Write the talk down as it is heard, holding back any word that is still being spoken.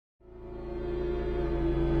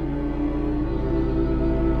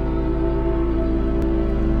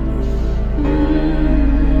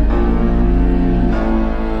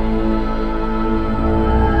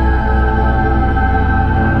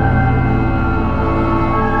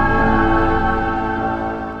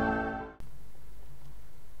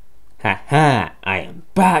Ha! I am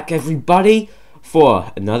back, everybody,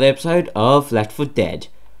 for another episode of Left4Dead.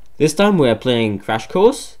 This time we are playing Crash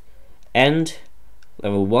Course and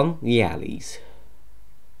level 1, the alleys.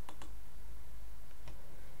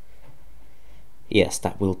 Yes,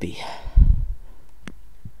 that will be.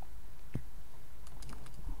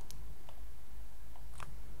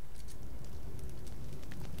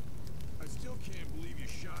 I still can't believe you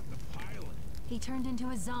shot the pilot. He turned into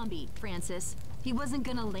a zombie, Francis. He wasn't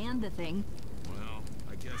gonna land the thing. Well,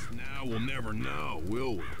 I guess now we'll never know,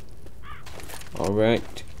 will we?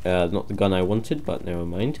 Alright, not the gun I wanted, but never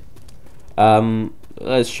mind.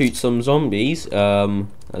 Let's shoot some zombies.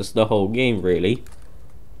 That's the whole game, really.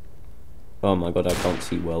 Oh my god, I can't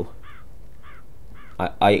see well.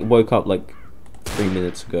 I woke up like 3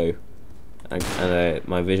 minutes ago, and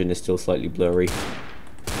my vision is still slightly blurry.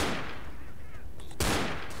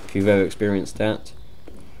 If you've ever experienced that.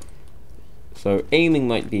 So aiming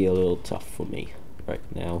might be a little tough for me right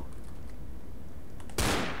now.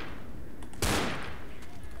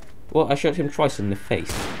 Well, I shot him twice in the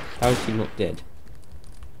face. How is he not dead?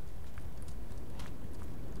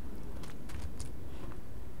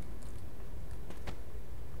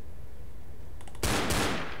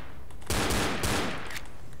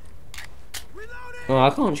 Well,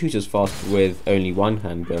 I can't shoot as fast with only one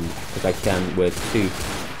handgun as I can with two,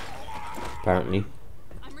 apparently.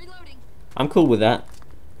 I'm reloading. I'm cool with that.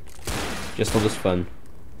 Just not as fun.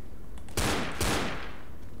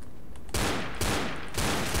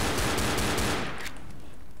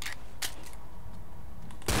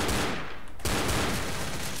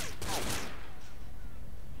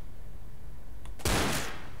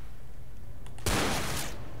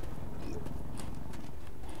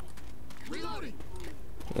 Reloading.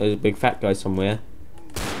 There's a big fat guy somewhere.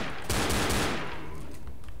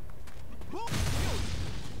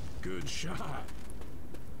 Good shot.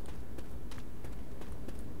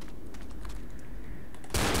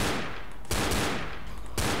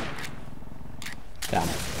 Damn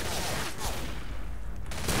it.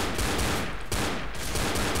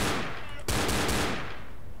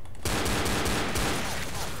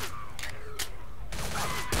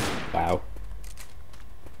 Wow.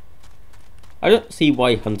 I don't see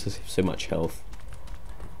why hunters have so much health.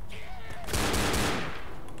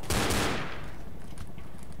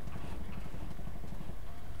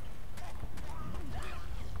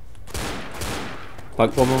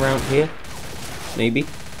 Pipe bomb around here? Maybe?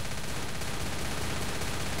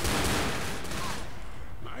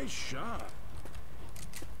 Nice shot.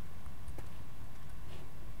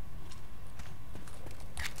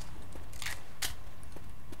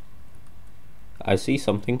 I see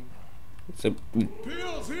something. It's a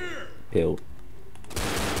Pills here. pill.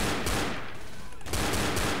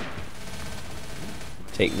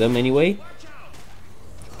 Take them anyway.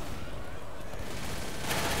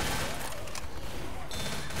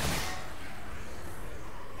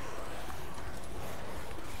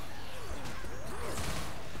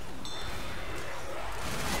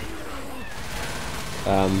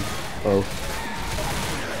 Oh.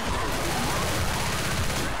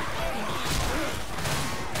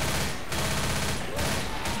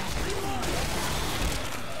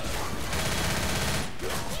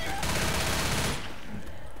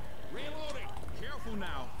 Reloading. Careful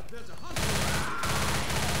now. There's a hunter.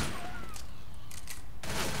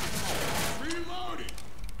 Reloading.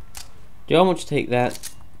 Do I want to take that?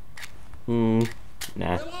 Nah.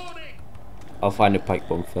 Reloading. I'll find a pipe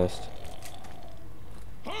bomb first.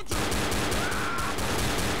 Hunter.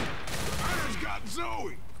 Hunter's got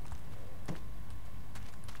Zoe.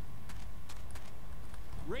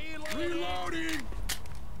 Reloading.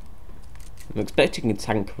 I'm expecting a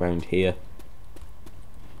tank around here.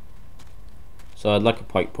 So I'd like a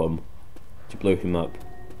pipe bomb to blow him up.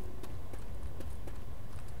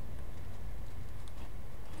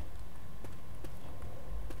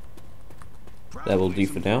 That will do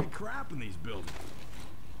for now. Crap in these buildings.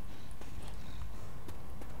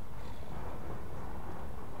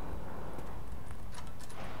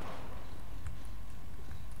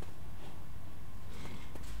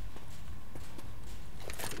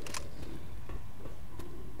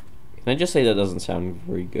 Can I just say that doesn't sound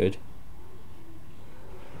very good?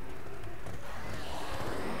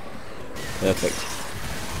 Perfect.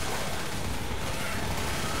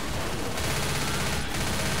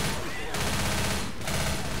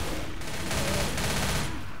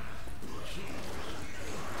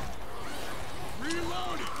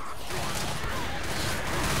 Reloading.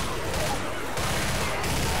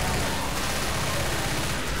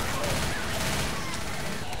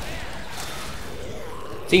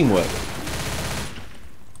 Teamwork.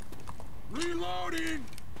 Reloading.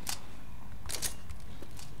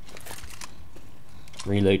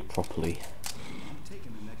 Reload properly.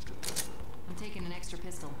 I'm taking an extra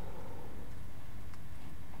pistol.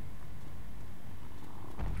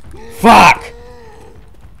 Fuck!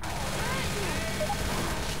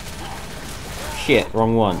 Shit,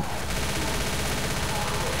 wrong one.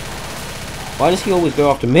 Why does he always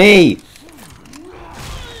go after me?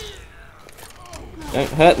 Don't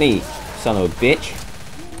hurt me, son of a bitch.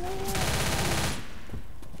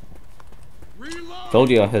 Told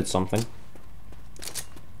you I heard something.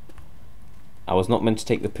 I was not meant to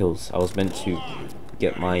take the pills. I was meant to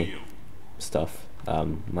get my stuff.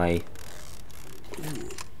 My...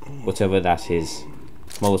 whatever that is.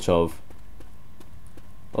 Molotov.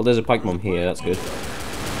 Well, there's a pipe bomb here, that's good.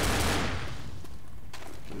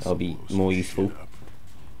 That'll be more useful.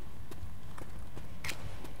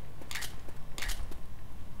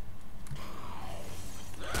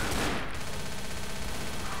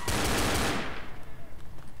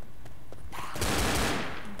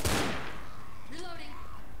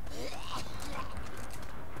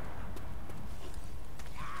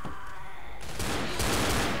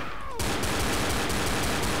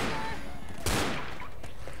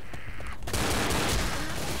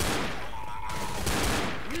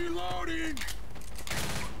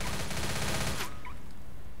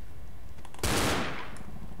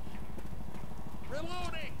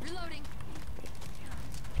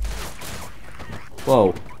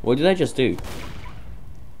 Whoa, what did I just do?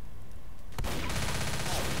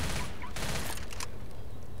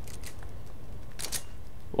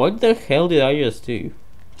 What the hell did I just do?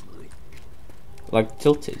 Like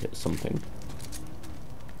tilted or something.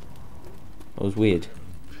 That was weird.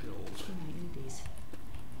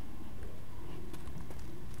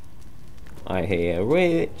 I hear a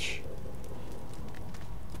witch.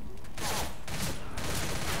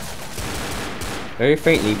 Very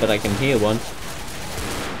faintly, but I can hear one.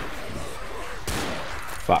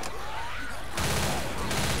 Fuck.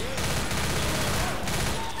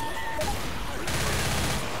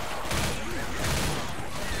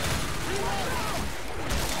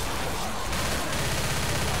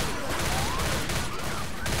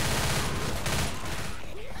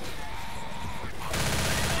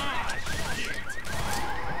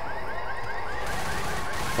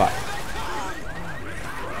 Fuck.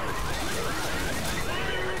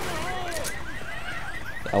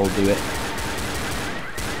 That will do it.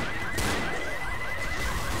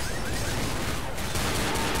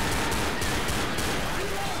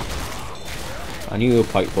 I knew a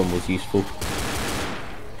pipe bomb was useful.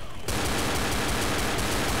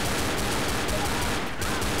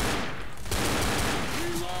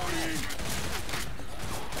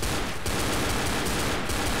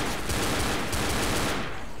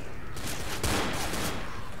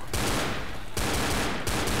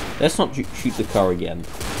 Let's not shoot the car again.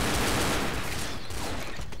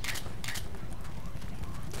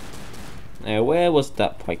 Now, where was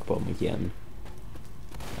that pipe bomb again?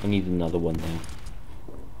 I need another one now.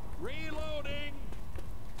 Reloading.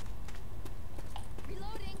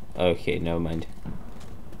 Okay, never mind.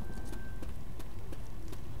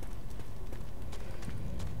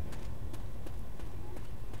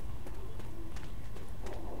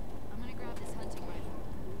 I'm gonna grab this hunting rifle.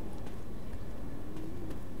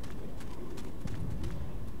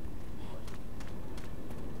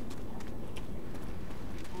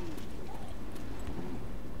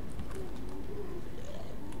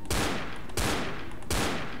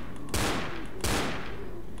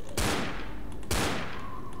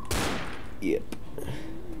 Yep.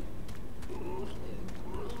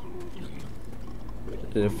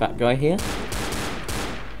 Is there a fat guy here?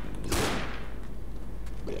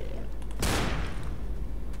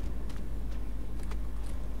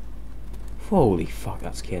 Holy fuck,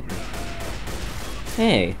 that scared me.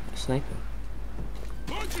 Hey, a sniper.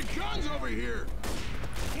 Bunch of guns over here.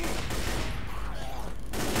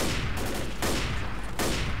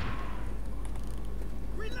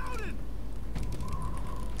 Reloading.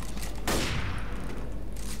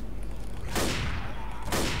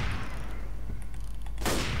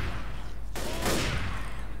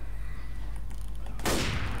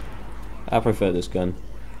 I prefer this gun.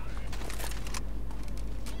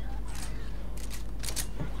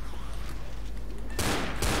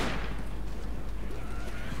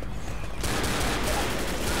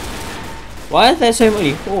 Why are there so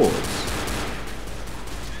many hordes?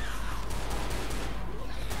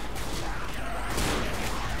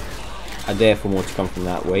 I dare for more to come from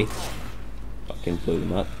that way. Fucking blow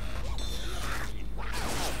them up.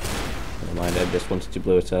 Never mind, I just wanted to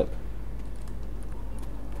blow it up.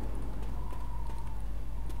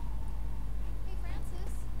 Hey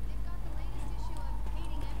Francis, they've got the latest issue of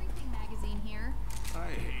Hating Everything magazine here. I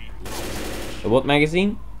what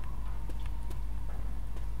magazine?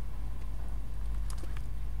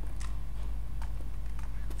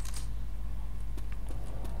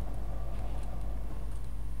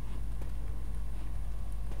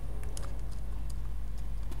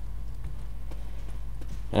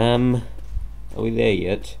 Are we there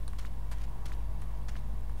yet?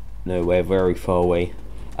 No, we're very far away.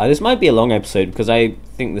 This might be a long episode because I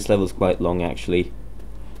think this level is quite long actually.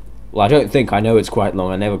 Well, I don't think, I know it's quite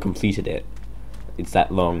long. I never completed it. It's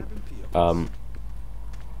that long. And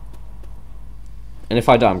if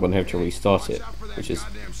I die, I'm gonna have to restart it,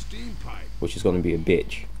 which is gonna be a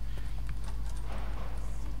bitch.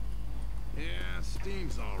 Yeah,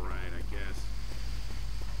 steam's all right, I guess.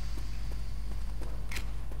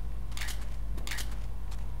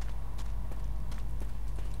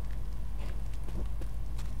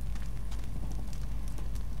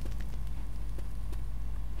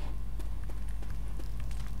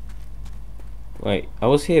 Wait, I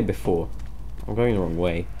was here before. I'm going the wrong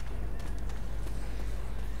way.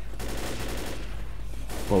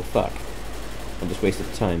 Well, fuck. I just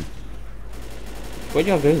wasted time. Where'd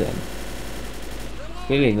y'all go then?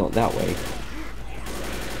 Clearly not that way.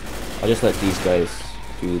 I'll just let these guys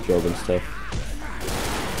do the job and stuff.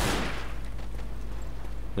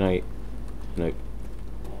 No. Nope.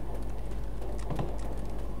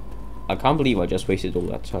 I can't believe I just wasted all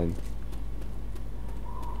that time.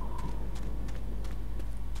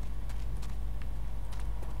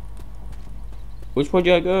 Which way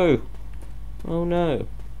do I go? Oh no.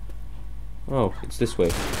 Oh, it's this way.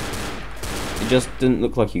 It just didn't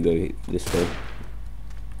look like you go this way.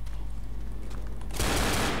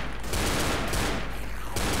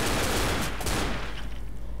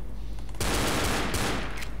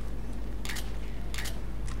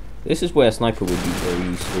 This is where a sniper would be very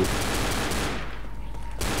useful.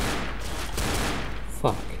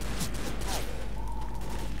 Fuck.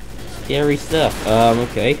 Scary stuff.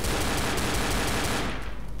 Okay.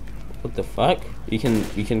 What the fuck? You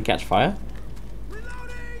can catch fire?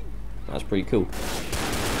 That's pretty cool.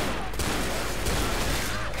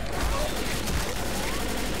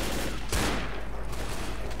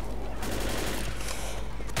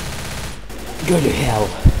 Go to hell.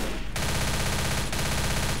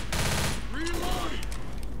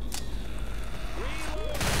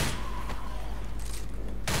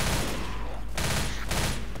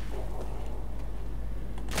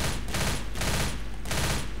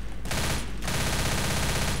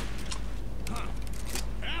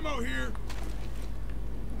 Here.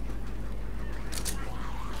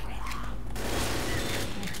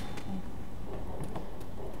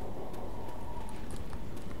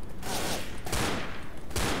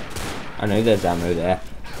 I know there's ammo there.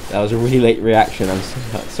 That was a really late reaction. I'm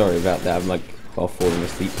sorry about that. I'm like half falling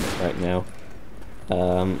asleep right now.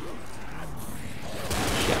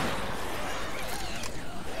 Shit.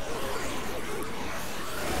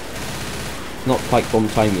 Not quite bomb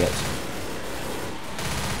time yet.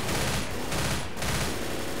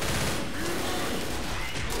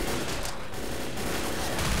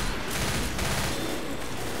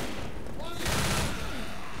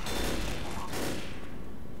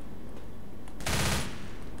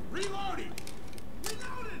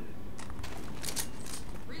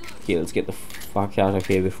 Okay, let's get the fuck out of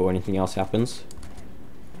here before anything else happens.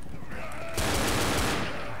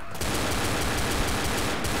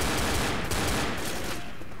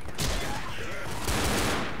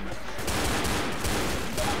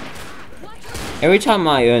 Every time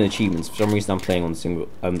I earn achievements, for some reason I'm playing on single,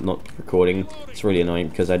 I'm not recording. It's really annoying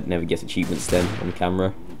because I never get achievements then on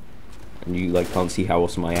camera, and you like can't see how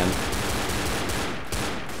awesome I am.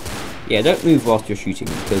 Yeah, don't move whilst you're shooting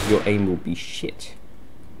because your aim will be shit.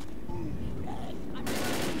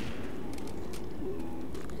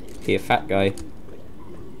 Here, fat guy.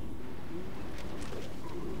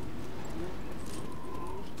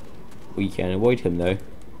 We can avoid him though.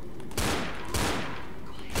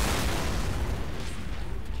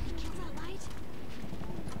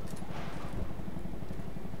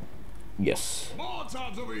 Yes.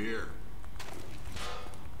 Molotovs over here.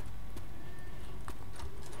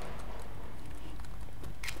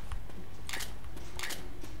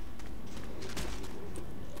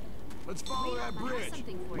 Let's follow that bridge.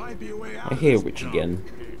 Might be a way out. I hear Rich again.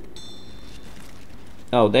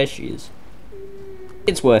 Oh, there she is.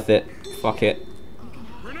 It's worth it. Fuck it.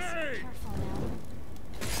 Grenade!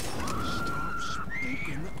 Stop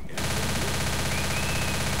speaking.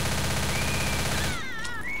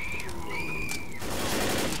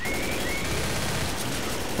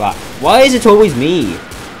 Fuck. Why is it always me?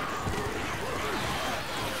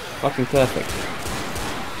 Fucking perfect.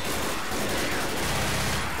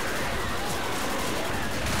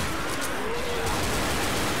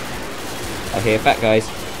 I hear fat guys.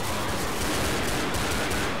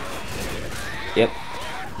 Yep.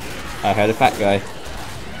 I heard a fat guy.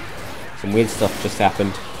 Some weird stuff just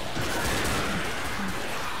happened.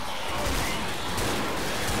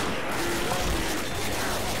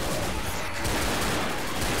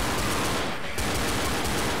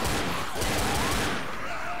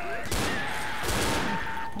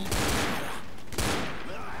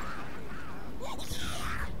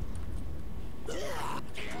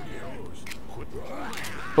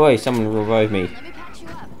 Boy, someone revive me. Let me patch you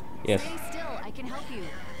up. Yes. Stay still. I can help you.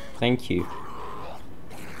 Thank you.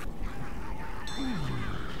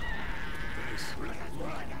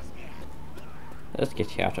 Let's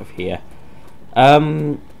get you out of here.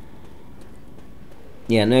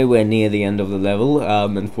 Yeah, nowhere near the end of the level,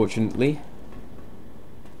 unfortunately.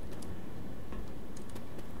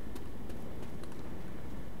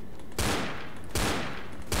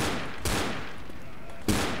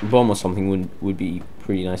 Bomb or something would be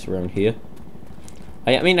pretty nice around here.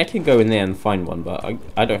 I mean, I can go in there and find one, but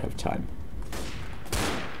I don't have time.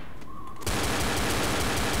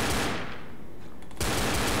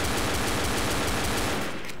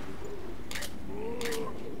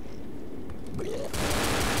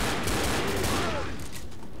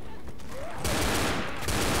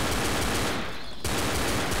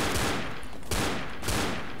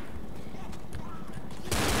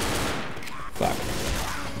 Fuck.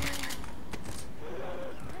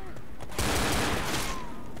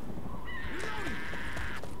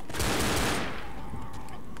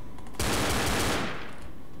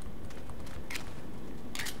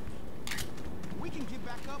 We can get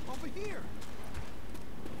back up over here.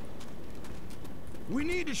 We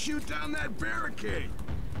need to shoot down that barricade.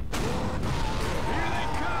 Here they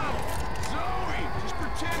come. Zoe, just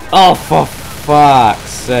pretend. Oh, for fuck's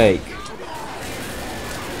sake.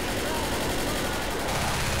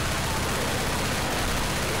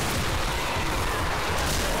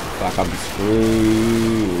 Fuck, I'm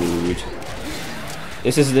screwed.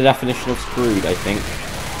 This is the definition of screwed, I think.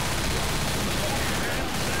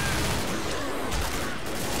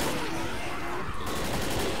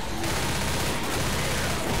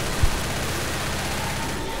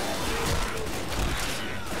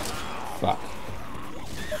 Fuck.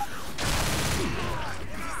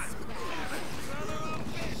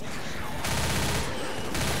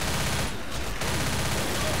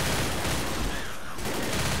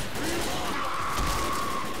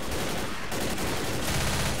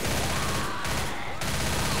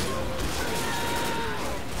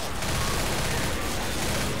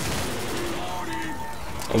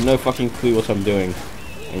 I have no fucking clue what I'm doing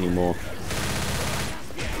anymore.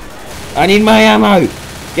 I need my ammo!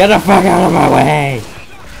 Get the fuck out of my way!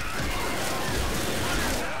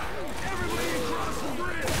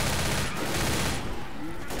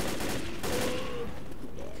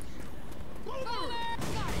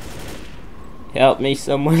 Help me,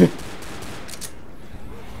 someone.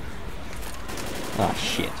 Ah,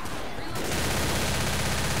 shit.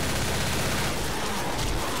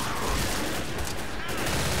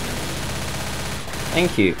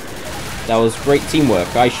 Thank you. That was great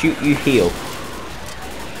teamwork. I shoot, you heal.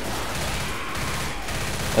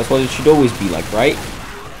 That's what it should always be like, right?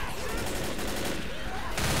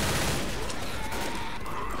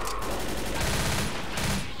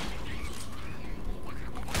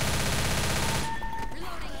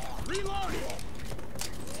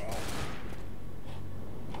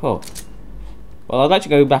 Oh. Well, I'd like to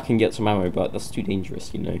go back and get some ammo, but that's too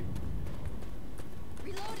dangerous, you know.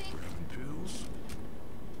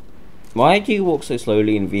 Why do you walk so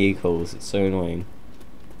slowly in vehicles? It's so annoying.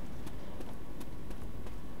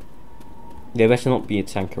 There better not be a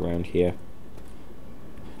tank around here.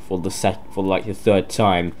 For like the third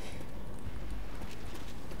time.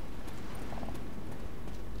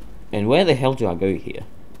 And where the hell do I go here?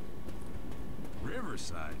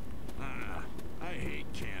 Riverside? Ah, I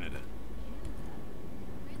hate Canada.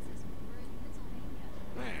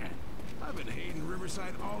 Man, I've been hating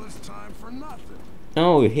Riverside all this time for nothing.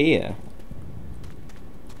 Oh, here.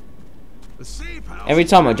 The safe house. Every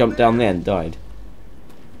time I jumped down there and died.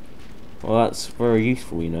 Well, that's very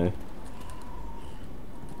useful, you know.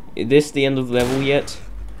 Is this the end of the level yet?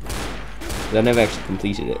 'Cause I never actually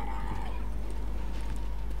completed it.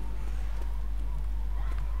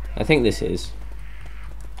 I think this is.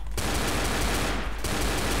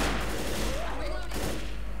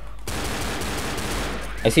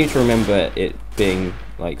 I seem to remember it being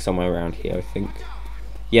like somewhere around here, I think.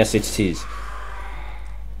 Yes, it is.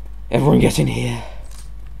 Everyone get in here.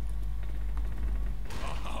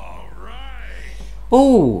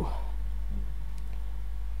 Oh!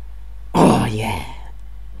 Oh, yeah.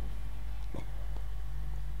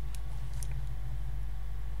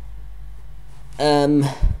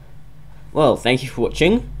 Well, thank you for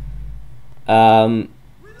watching. And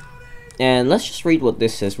let's just read what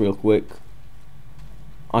this says real quick.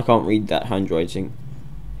 I can't read that handwriting.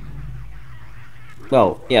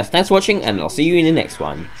 Well, yes, thanks for watching, and I'll see you in the next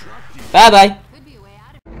one. Bye bye!